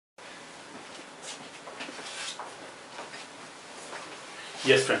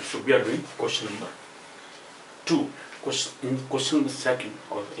Yes, friends. So we are doing question number 2. In question number 2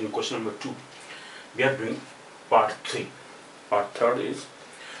 or in question number 2, we are doing part 3. Part 3 is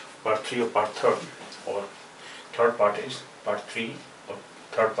part 3 or part 3rd, or third part is part 3 or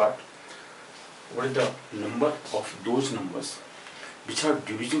third part. What is the number of those numbers which are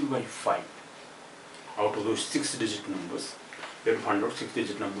divisible by 5? Out of those 6-digit numbers, we have to find out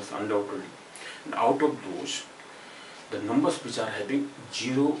 6-digit numbers undoubtedly. And out of those, the numbers which are having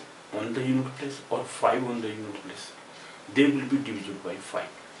 0 on the unit place or 5 on the unit place, they will be divisible by 5.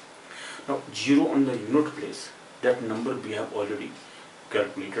 Now 0 on the unit place, that number we have already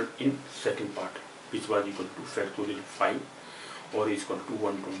calculated in second part, which was equal to factorial 5 or is equal to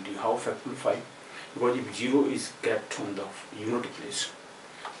 120. How factorial 5? Because if 0 is kept on the unit place,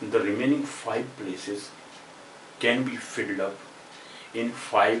 the remaining 5 places can be filled up in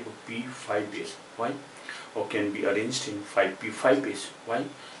 5p5 base. Why? Or can be arranged in 5p5 base. Why?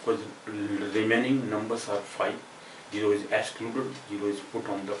 Because the remaining numbers are 5. 0 is excluded, 0 is put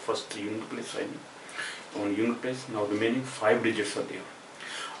on the first unit place, on unit place. Now remaining 5 digits are there.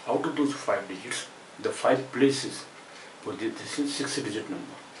 Out of those 5 digits, the 5 places, for this is 6-digit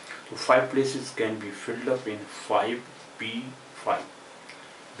number. So 5 places can be filled up in 5p5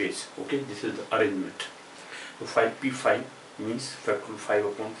 base. Okay, this is the arrangement. So 5p5 means factorial 5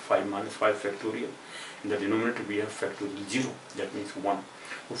 upon 5 minus 5 factorial. In the denominator we have factorial 0, that means 1.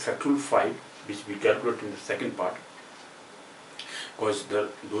 So factorial 5, which we calculate in the second part, because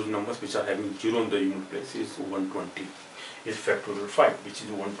those numbers which are having 0 on the unit place is 120, is factorial 5, which is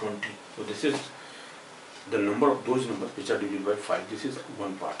 120. So this is the number of those numbers which are divided by 5. This is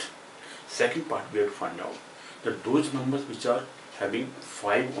one part. Second part, we have to find out that those numbers which are having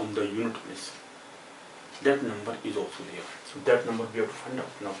 5 on the unit place, that number is also there. So that number we have to find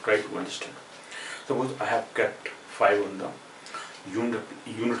out. Now try to understand. Suppose I have kept 5 on the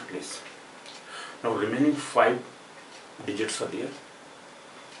unit place. Now remaining 5 digits are there.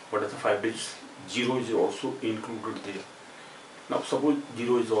 What are the 5 digits? 0 is also included there. Now suppose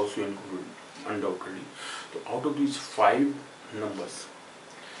 0 is also included undoubtedly. So out of these 5 numbers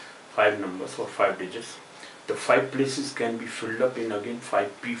or 5 digits, the 5 places can be filled up in again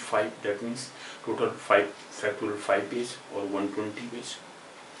 5p5, that means total 5 factorial 5 base or 120 base.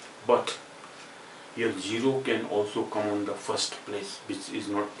 But here 0 can also come on the first place, which is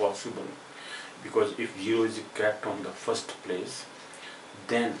not possible, because if 0 is kept on the first place,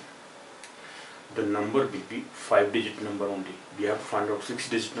 then the number will be 5-digit number only. We have to find out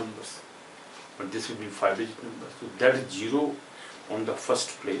 6-digit numbers, but this will be 5-digit number. So that 0 on the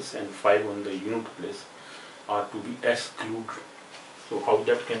first place and 5 on the unit place are to be excluded. So how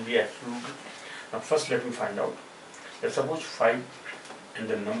that can be excluded? Now first let me find out. Let's suppose 5 and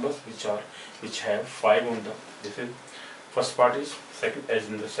the numbers which have 5 on the, this is first part is second, as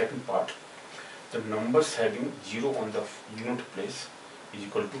in the second part, the numbers having 0 on the unit place is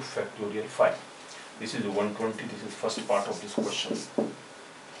equal to factorial 5. This is 120. This is first part of this question.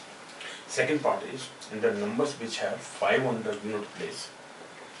 Second part is, and the numbers which have 5 on the unit place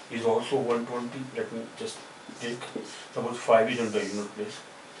is also 120. Let me just take, suppose 5 is on the unit place.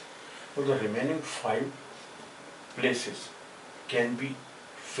 So the remaining 5 places can be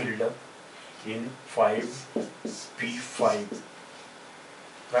filled up in 5p5,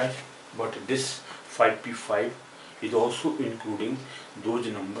 right? But this 5p5 is also including those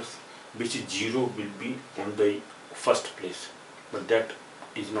numbers which 0 will be on the first place, but that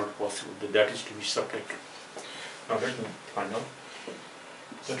is not possible. That is to be subtracted. Now let me find out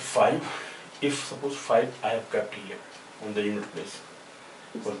that 5, if suppose 5 I have kept here on the unit place,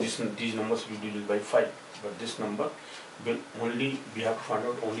 for these numbers will be divided by 5, but this number will only, we have to find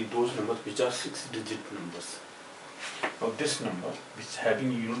out only those numbers which are 6-digit numbers. Now this number which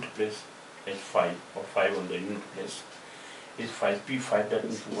having unit place as 5 or 5 on the unit place is 5p5, that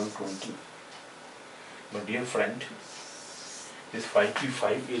means 120. But dear friend, this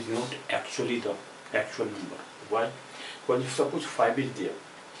 5p5 is not actually the actual number. Why? Because if suppose 5 is there,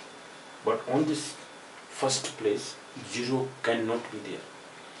 but on this first place 0 cannot be there.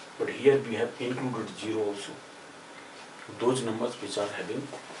 But here we have included 0 also. Those numbers which are having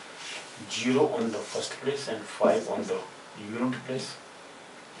 0 on the first place and 5 on the unit place,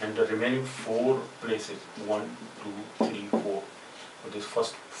 and the remaining 4 places, 1, 2, 3, 4, for this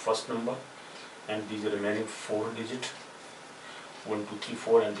first number, and these remaining 4 digits, 1, 2, 3,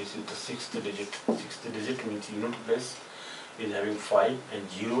 4, and this is the 6th digit. 6th digit means unit place is having 5 and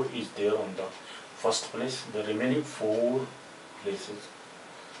 0 is there on the first place. The remaining 4 places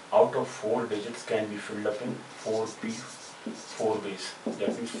out of 4 digits can be filled up in 4p4 base,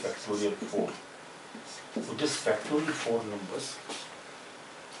 that means factorial 4. So this factorial 4 numbers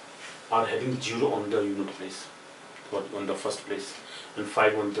are having 0 on the unit place, or on the first place, and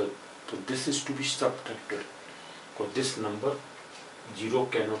 5 on the, so this is to be subtracted, because this number 0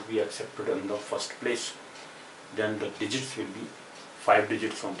 cannot be accepted in the first place. Then the digits will be 5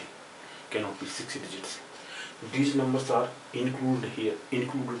 digits only, cannot be 6 digits. These numbers are included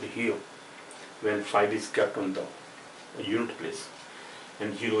here when 5 is kept on the unit place,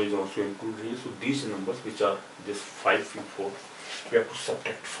 and 0 is also included here. So these numbers, which are this 5 and 4, we have to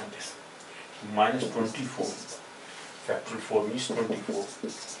subtract from this. Minus 24, factorial 4 means 24.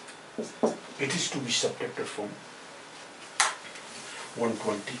 It is to be subtracted from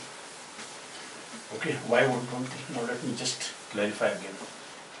 120. Okay, why 120? Now let me just clarify again.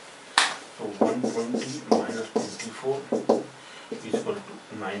 So 120 minus 24 is equal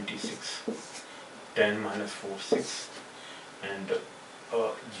to 96. 10 minus 4, 6, and 0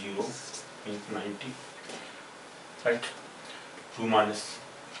 means 90, right? 2 minus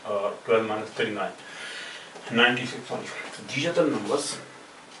 12 minus 39, 96 only. So these are the numbers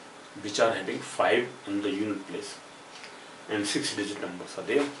which are having 5 in the unit place, and 6 digit numbers are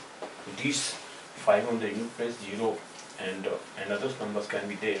there. These 5 on the unit place, 0, and other numbers can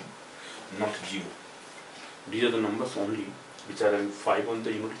be there, not 0. These are the numbers only which are having 5 on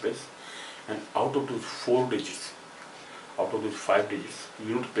the unit place, and out of those 4 digits, out of those 5 digits,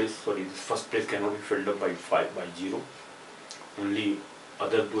 unit place, sorry, this first place cannot be filled up by 0. Only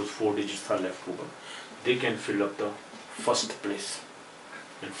those 4 digits are left over. They can fill up the first place,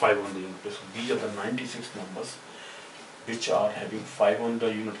 and 5 on the unit place. So these are the 96 numbers which are having 5 on the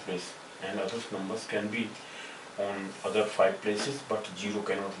unit place, and other numbers can be on other 5 places, but 0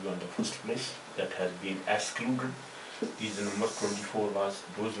 cannot be on the first place. That has been excluded. These numbers 24 was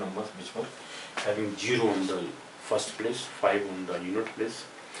those numbers which were having 0 on the first place, 5 on the unit place,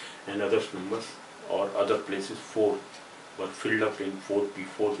 and other numbers or other places 4 were filled up in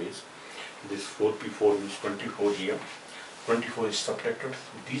 4p4 ways. This 4p4 means 24 here. 24 is subtracted.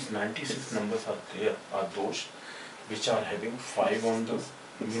 These 96 numbers are those which are having 5 on the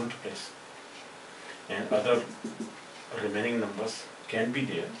unit place, and other remaining numbers can be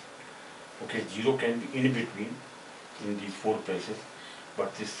there. Okay, 0 can be in between in these 4 places,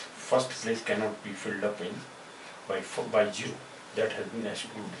 but this first place cannot be filled up in by 0. That has been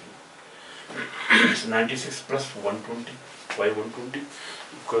excluded here. It's 96 plus 120. Why 120?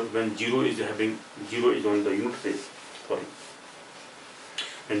 Because when 0 is on the unit place, sorry,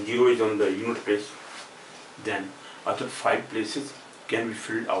 when 0 is on the unit place, then other 5 places can be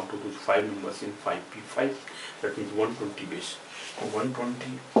filled out of those 5 numbers in 5p5. That means 120 base. So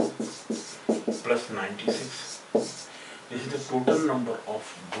 120 plus 96. This is the total number of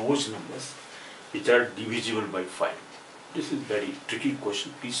those numbers which are divisible by 5. This is very tricky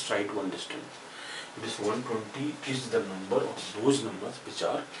question. Please try to understand. This 120 is the number of those numbers which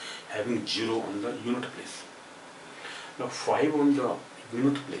are having 0 on the unit place. Now 5 on the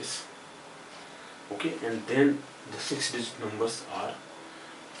unit place. Okay, and then the 6 digit numbers are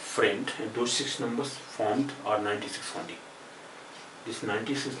framed, and those 6 numbers formed are 96 only. These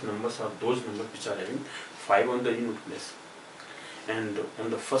 96 numbers are those numbers which are having 5 on the unit place, and on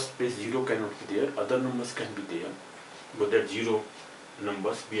the first place 0 cannot be there, other numbers can be there, but that 0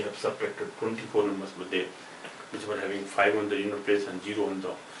 numbers we have subtracted. 24 numbers were there which were having 5 on the unit place and 0 on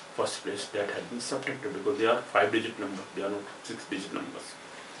the first place. That has been subtracted because they are 5 digit numbers, they are not 6 digit numbers.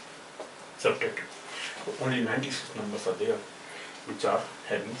 Subtracted. So only 96 numbers are there which are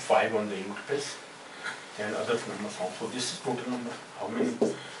having 5 on the unit place, and other numbers also. This is total number. How many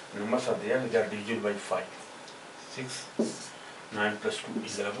numbers are there? They are divisible by 5. 6, 9 plus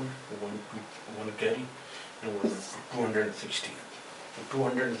 2, 11, 1 carry, and 216. So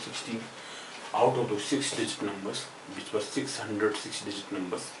 216 out of those 6 digit numbers, which was 606 digit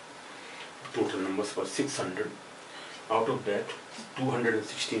numbers, total numbers were 600. Out of that,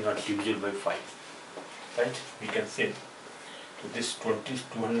 216 are divisible by 5. Right? We can say, so this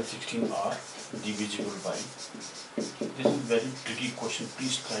 216 are divisible by, this is very tricky question,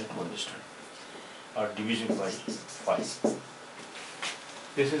 please try to understand, are divisible by 5.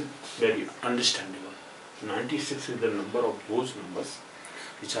 This is very understandable. 96 is the number of those numbers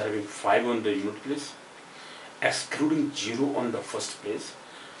which are having 5 on the unit place, excluding 0 on the first place.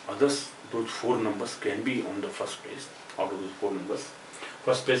 Others, those 4 numbers can be on the first place out of those 4 numbers.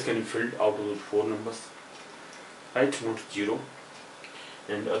 First place can be filled out of those 4 numbers, right? Not 0.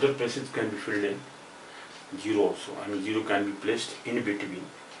 And other places can be filled in 0 also. I mean 0 can be placed in between,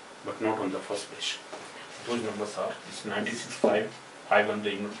 but not on the first place. Those numbers are this 96, 5 on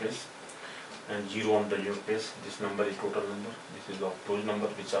the unit place, and 0 on the unit place. This number is total number. This is of those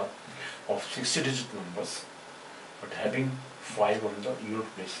numbers which are of 60 digit numbers but having 5 on the unit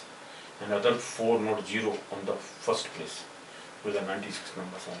place. another 4 not 0 on the first place with the 96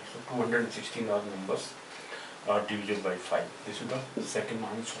 numbers only. So 216 are numbers are divisible by 5. This is the second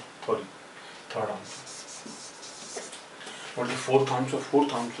answer. Sorry, third answer. What is the fourth answer?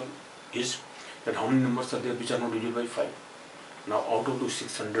 Fourth answer is that how many numbers are there which are not divisible by 5? Now out of those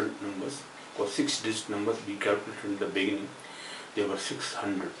 600 numbers, or 6-digit numbers we calculated in the beginning, there were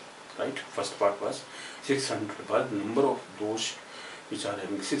 600, right? First part was 600, but the number of those which are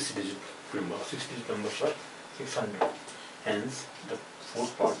having 6-digit number, 6-digit numbers are 600. Hence, the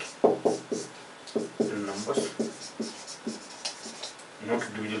fourth part, the numbers not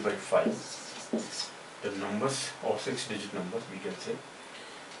divisible by 5. The numbers or 6-digit numbers, we can say,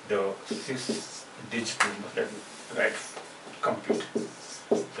 the 6-digit numbers, let me write, compute.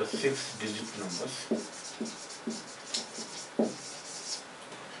 The 6-digit numbers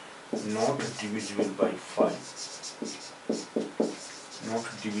not divisible by 5. Not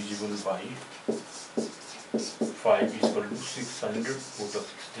divisible by 5 is equal to 600 for the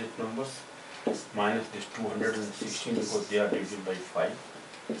 6-digit numbers minus this 216 because they are divisible by 5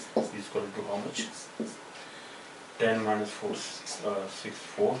 is equal to how much? 10 minus 4, 6,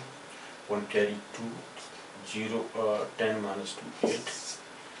 4, 1 carry 2, 0, 10 minus 2, 8,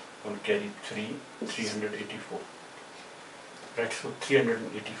 1 carry 3, 384. Right, so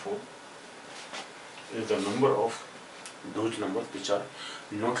 384 is the number of those numbers which are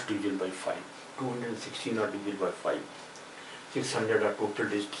not divisible by 5. 216 are divisible by 5. 600 are total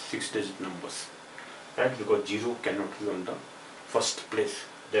 6-digit numbers. Right, because 0 cannot be on the first place.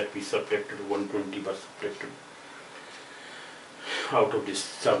 That we subtracted 120 were subtracted out of this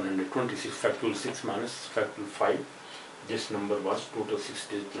 726 factorial 6 minus factorial 5. This number was total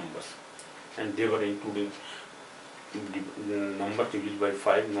 6-digit numbers, and they were including the number divisible by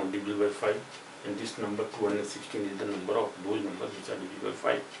 5, not divisible by 5, and this number 216 is the number of those numbers which are divisible by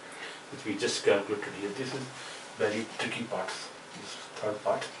 5, which we just calculated here. This is very tricky part. This third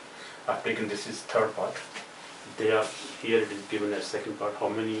part. I've taken this is third part. They are here. It is given as second part. How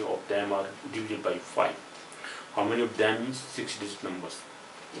many of them are divisible by 5? How many of them means 6-digit numbers?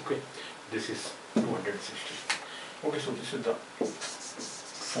 Okay, this is 260. Okay, so this is the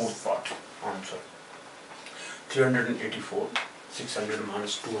fourth part answer. 384, 600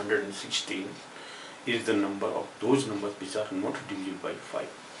 minus 216 is the number of those numbers which are not divisible by 5.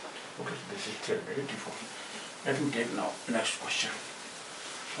 Okay, so this is 384. Let me take now next question.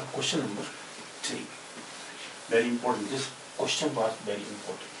 Question number 3. Very important. This question was very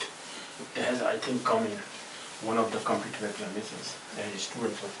important. It has, I think, come in one of the competitive examinations, and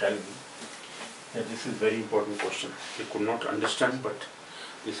students were telling me that this is very important question. They could not understand, but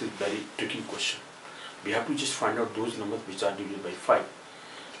this is very tricky question. We have to just find out those numbers which are divisible by 5.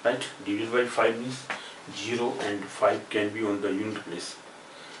 Right? Divisible by 5 means 0 and 5 can be on the unit place,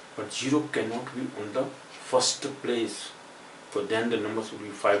 but 0 cannot be on the first place. So then the numbers will be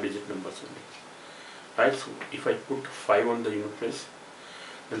 5-digit numbers only. Right? So if I put 5 on the unit place,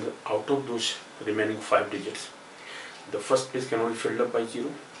 then out of those remaining 5 digits, the first place can only be filled up by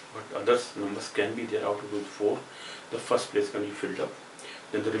 0, but other numbers can be there. Out of those 4, the first place can be filled up.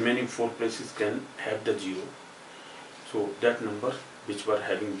 Then the remaining 4 places can have the 0. So that number which were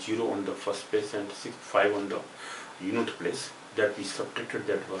having 0 on the first place and 5 on the unit place, that we subtracted,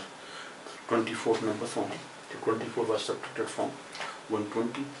 that were 24 numbers only. The 24 was subtracted from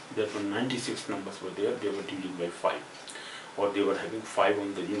 120. That were 96 numbers were there. They were divisible by 5, or they were having 5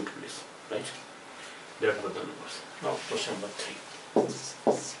 on the unit place. Right? That were the numbers. Now question number 3.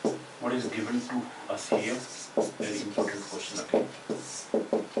 What is given to us here? Very important question again.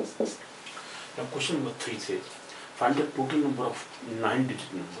 Now question number 3 says, find the total number of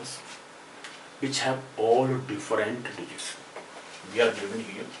 9-digit numbers which have all different digits. We are given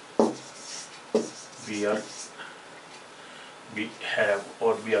here. We are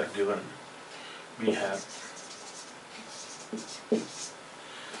given.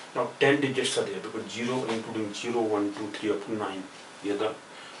 Now 10 digits are there, because 0 including 0, 1, 2, 3 up to 9. These are the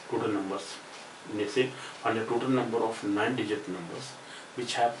total numbers. And they say find the total number of 9-digit numbers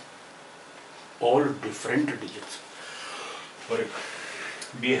which have all different digits. For example,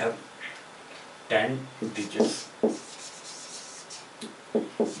 we have 10 digits.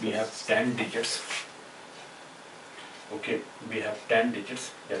 We have 10 digits. Okay, we have 10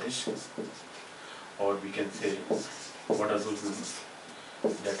 digits, that is, or we can say, what are those numbers?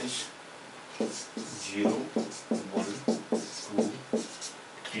 That is 0, 1, 2,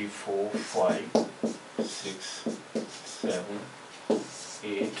 3, 4, 5, 6, 7,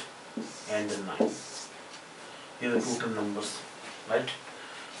 8, and 9. These are the total numbers, right?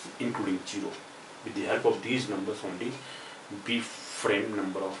 Including 0. With the help of these numbers only, we frame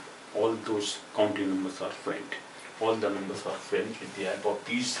number of all those counting numbers are framed. All the numbers are framed with the help of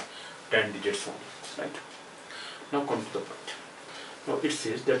these 10 digits only, right? Now come to the point. Now it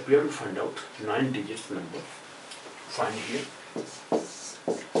says that we have to find out 9 digits number. Find here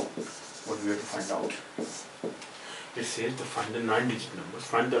what we have to find out. It says to find the 9 digit numbers.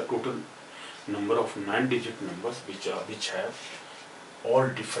 Find the total number of 9 digit numbers which have all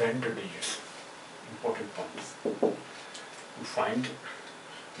different digits. Important point. To find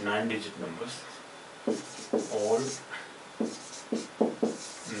 9 digit numbers, all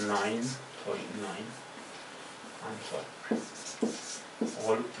 9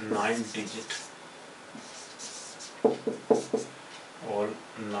 digit, all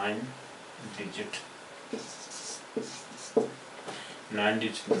 9 digit 9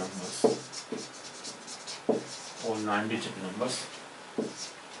 digit numbers, all 9 digit numbers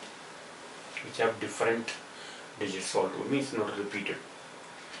which have different digits also, means not repeated,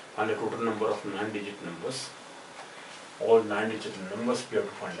 and the total number of 9 digit numbers, all 9 digit numbers we have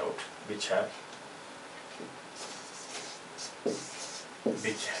to find out which have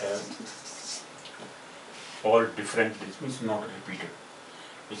all different digits, means not repeated,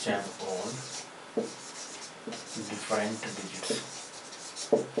 which have all different digits,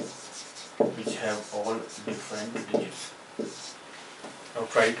 which have all different digits. Now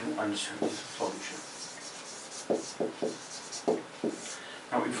try to understand this solution.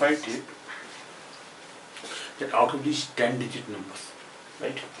 Now if I take that out of these 10 digit numbers,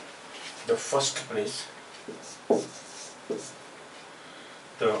 right, the first place,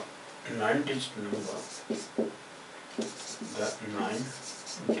 the 9 digit number, the 9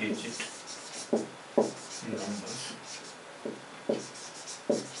 digit numbers,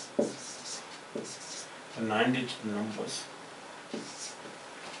 the 9 digit numbers,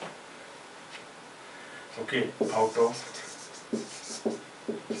 okay, out of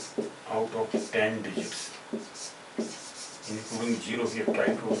 10 digits, including 0 here, try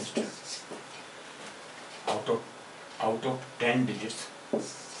to understand. Out of 10 digits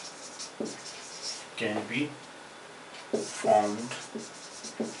can be formed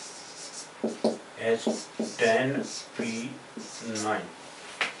as 10p9.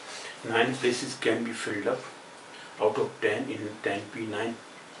 9 places can be filled up out of 10 in 10p9.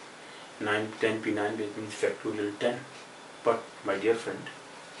 10p9 means factorial 10. But my dear friend,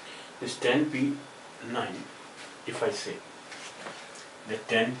 this 10p9, if I say that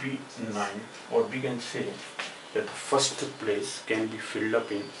 10p9, or we can say that the first place can be filled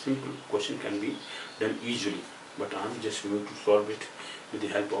up in, simple question can be done easily, but I am just going to solve it with the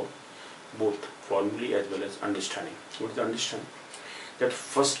help of both formulae as well as understanding. What is the understanding? That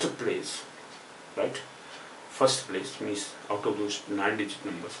first place, right? First place means out of those 9 digit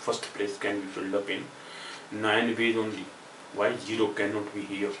numbers, first place can be filled up in 9 ways only. Why 0 cannot be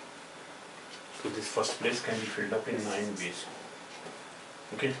here? So this first place can be filled up in 9 ways.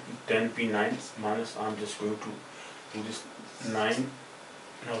 Okay, 10p9 minus, I am just going to do this 9,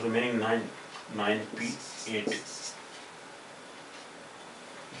 now remaining 9p8. It's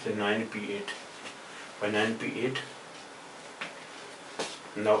a 9p8. By 9p8,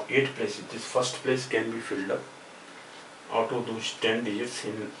 now 8 places, this first place can be filled up out of those 10 digits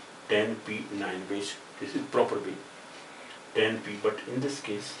in 10p9 ways. This is proper way, 10p, but in this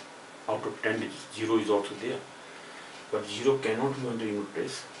case, out of 10 digits, 0 is also there. But 0 cannot be on the unit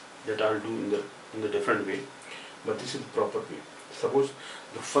place. That I will do in the different way. But this is the proper way. Suppose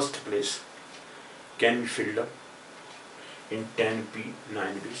the first place can be filled up in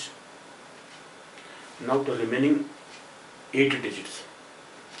 10p9 ways. Now the remaining 8 digits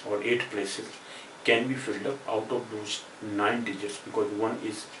or 8 places can be filled up out of those 9 digits, because 1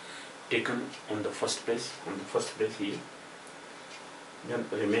 is taken on the first place, here. Then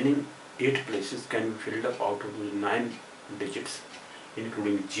the remaining 8 places can be filled up out of those 9 digits,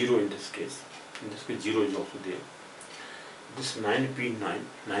 including 0 in this case. In this case 0 is also there. This 9p9,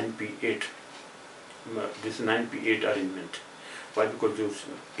 9p8, this 9p8 arrangement. Why? Because those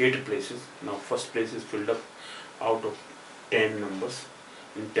 8 places, now first place is filled up out of 10 numbers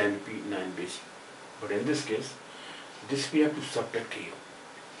in 10p9 base. But in this case, this we have to subtract here.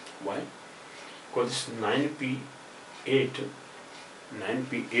 Why? Because this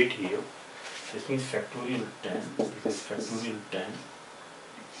 9p8 here, this means factorial 10, this is factorial 10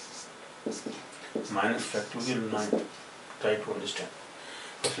 minus factorial 9. Try to understand.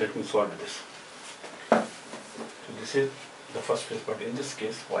 First let me solve this. So this is the first place, but in this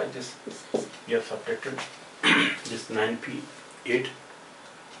case, why this we have subtracted this 9p8?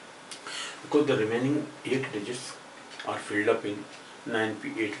 Because the remaining 8 digits are filled up in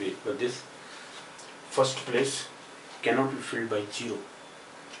 9p8 way, but this first place cannot be filled by 0.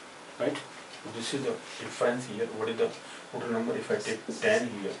 right? This is the difference here. What is the total number? If I take 10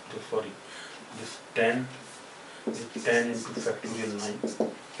 here, this 10 is 10 into factorial 9.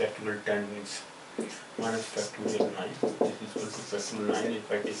 Factorial 10 means minus factorial 9. This is equal to factorial 9.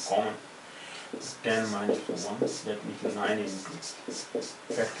 If I take common, 10 minus 1, that means 9 into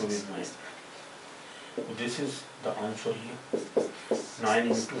factorial 9. So this is the answer here. 9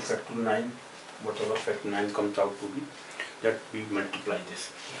 into factorial 9, whatever factorial 9 comes out to be, that we multiply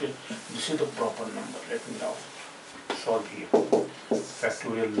this. Okay, this is the proper number. Let me now solve here.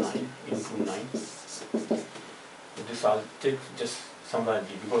 Factorial 9 into 9. So this I'll take just some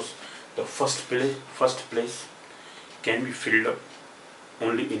idea, because the first place can be filled up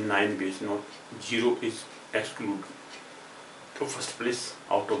only in 9 ways, not 0 is excluded. The first place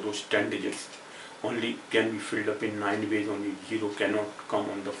out of those 10 digits only can be filled up in 9 ways, only 0 cannot come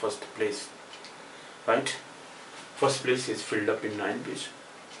on the first place, right? First place is filled up in 9 ways.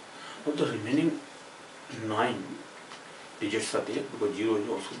 Now the remaining 9 digits are there, because 0 is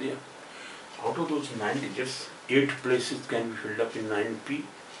also there. Out of those 9 digits, 8 places can be filled up in 9p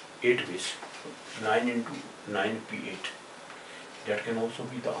 8 ways. 9 into 9p8. That can also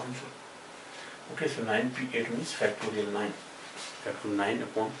be the answer. Okay, so 9p8 means factorial 9. Factorial 9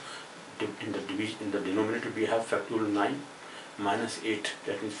 upon, in the denominator we have factorial 9 minus 8,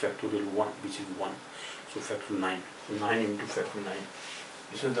 that means factorial 1, which is 1. So factorial 9. So 9 into factorial 9.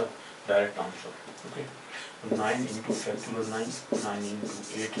 This is the direct answer. Okay. So 9 into factorial 9, 9 into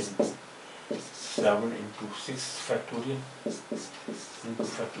 8 into 7 into 6 factorial into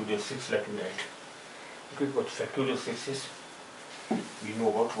factorial 6, let me write. Okay, what factorial 6 is, we know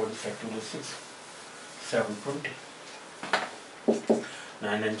about what is factorial 6. 720.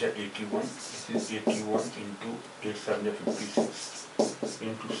 9 and 81. This is 81 into 8 7 56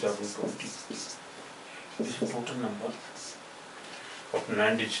 into 720. This total number of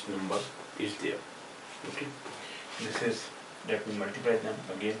 9-digit number is there. Okay. This is, let me multiply them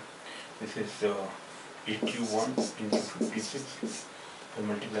again. This is 81 into 56. I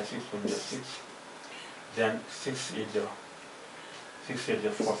multiply 6 1 is 6. Then 6 is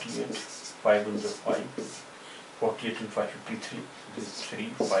 48. 5 1 is 5. 48 and 5 53. This is 3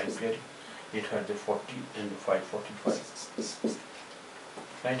 5 carry. 8 has the 40 and 5 45.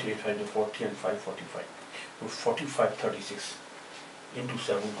 Right, 8 has the 40 and 5 45. So 45 36 into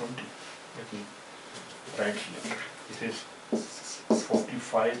 720. Let me write here. This is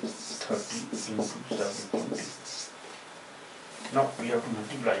 45 30 into 720. Now we have to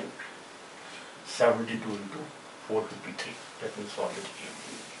multiply 72 into 453. Let me solve it here.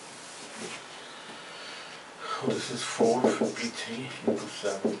 So this is 453 into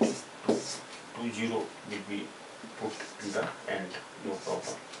 70. 20 will be put in the end, no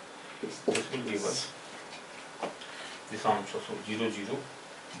problem. This will give us this answer. So 0 0,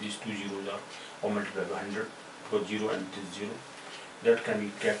 these two zeros are all multiplied by 100, because 0 and this 0, that can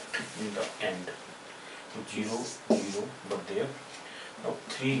be kept in the end. So 0 0, but there. Now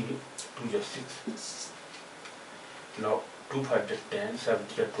 3 2 is 6. Now 2 5 is 10, 7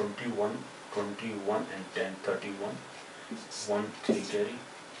 3 is 21, 21 and 10 31. 1 3 carry.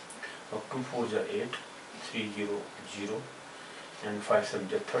 Now 2 4 is 8, 3 0 0, and 5 7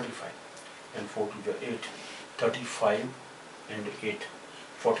 is 35, and 4 2 is 8, 35 and 8,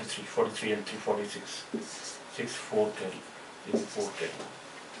 43, 43 and 3 46, 6 4 carry, this is 4 carry.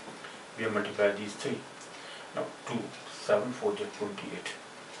 We have multiplied these 3. Now 2 7 4 is 28,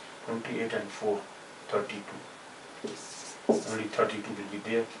 28 and 4 32. Only 32 will be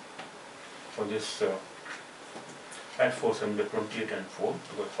there for this. Add 4 7 is 28 and 4,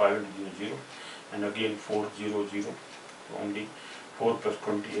 because 5 and 0 0, and again 4 0 0. So only 4 plus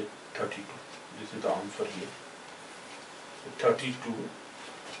 28 32. This is the answer here. So 32,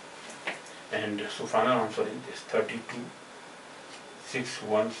 and so final answer is this 32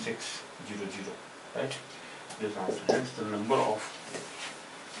 61600, right? This answer. Hence the number of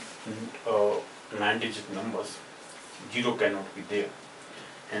 9-digit numbers, 0 cannot be there.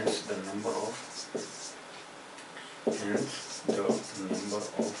 Hence the number of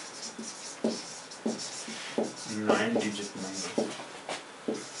 9-digit numbers.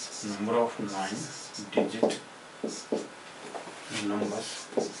 Number of 9-digit numbers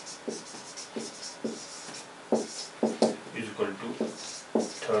is equal to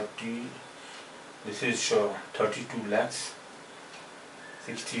 30. This is 32 lakhs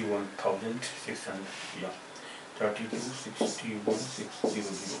 61,600. Yeah, 32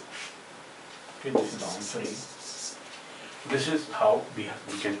 61,600. Okay, this is the answer. This is how we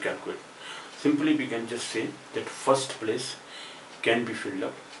can calculate. Simply we can just say that first place can be filled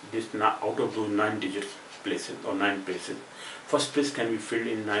up. Out of those 9 digits places or 9 places, first place can be filled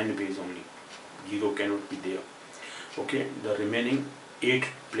in 9 ways only. 0 cannot be there. Okay, the remaining 8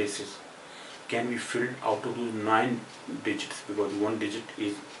 places can be filled out of those 9 digits, because 1 digit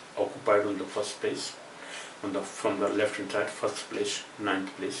is occupied on the first place, from the left hand side, first place,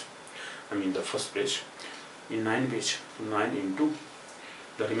 9th place. The first place in 9 ways. So 9 into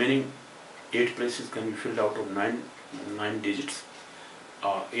the remaining 8 places can be filled out of 9 digits.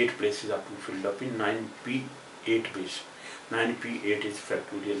 8 places are to be filled up in 9p 8 ways. 9p 8 is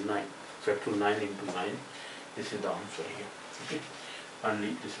factorial 9. Factorial 9 into 9. This is the answer here. Okay.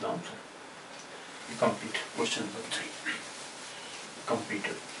 Only this is the answer. We complete question number 3.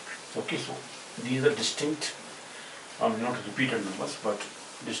 Completed. Okay, so these are distinct, not repeated numbers, but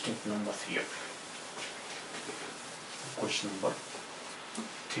distinct numbers here. Question number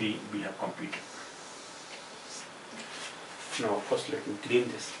 3 we have completed. Now first let me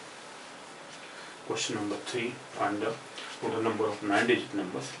clean this. Question number 3, find the total number of 9-digit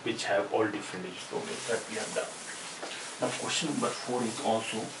numbers which have all different digits. Okay, that we have done. Now question number 4 is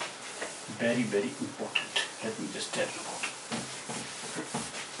also very, very important. Let me just tell you about it.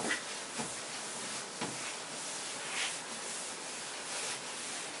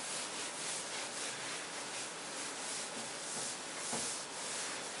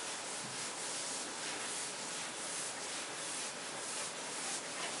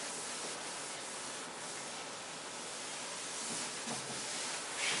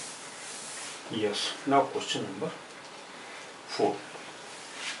 Yes, now question number 4.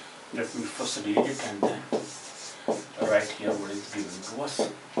 Let me first read it and then write here what is given to us.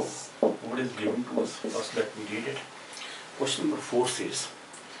 What is given to us? First let me read it. Question number 4 says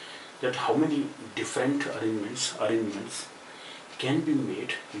that how many different arrangements can be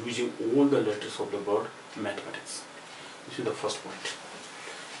made using all the letters of the word mathematics. This is the first point.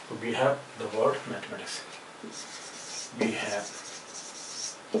 So we have the word mathematics. We have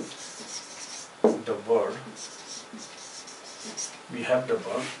the word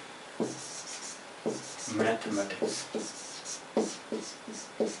mathematics,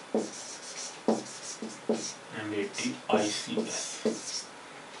 M-A-T-I-C-S.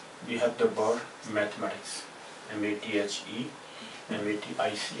 We have the word mathematics,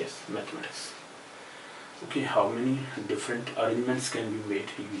 M-A-T-H-E-M-A-T-I-C-S, mathematics. Okay, how many different arrangements can be made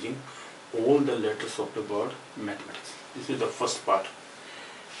using all the letters of the word mathematics? This is the first part.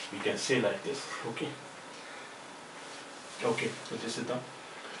 We can say like this. Okay, so this is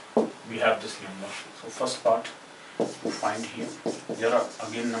we have this number. So first part to find here. There are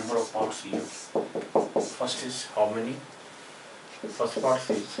again number of parts here. First is how many. First part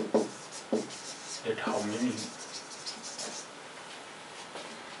says that how many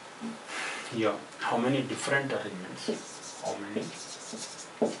different arrangements. How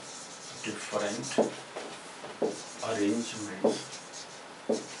many different arrangements.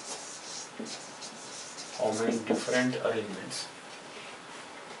 How many different arrangements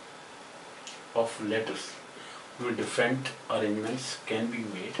of letters, how many different arrangements can be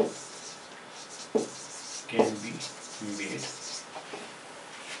made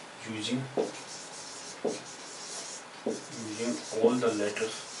using all the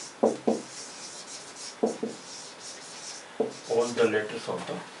letters of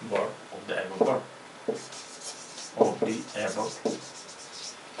the word of the above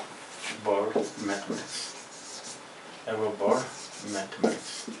word mathematics. Above word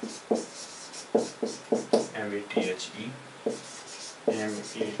mathematics.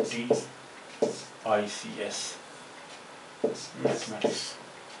 M-A-T-H-E-M-A-T-I-C-S, mathematics.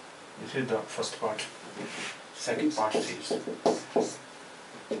 This is the first part. Second part says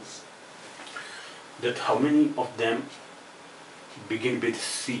that how many of them begin with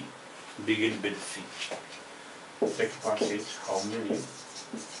C. Second part says how many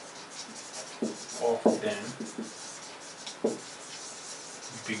of them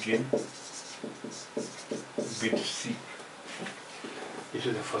begin with C. This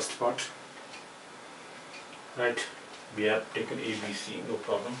is the first part. Right, we have taken A, B, C, no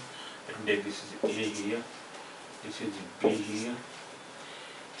problem. And this is A here, this is B here.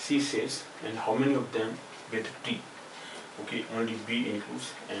 C says, and how many of them with T? Okay, only B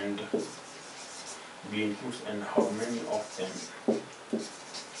includes, and how many of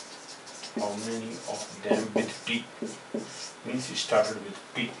them with T? Means it started with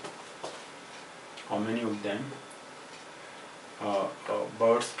T. How many of them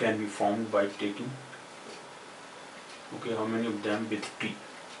words can be formed by taking, okay, how many of them with T?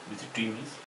 With T means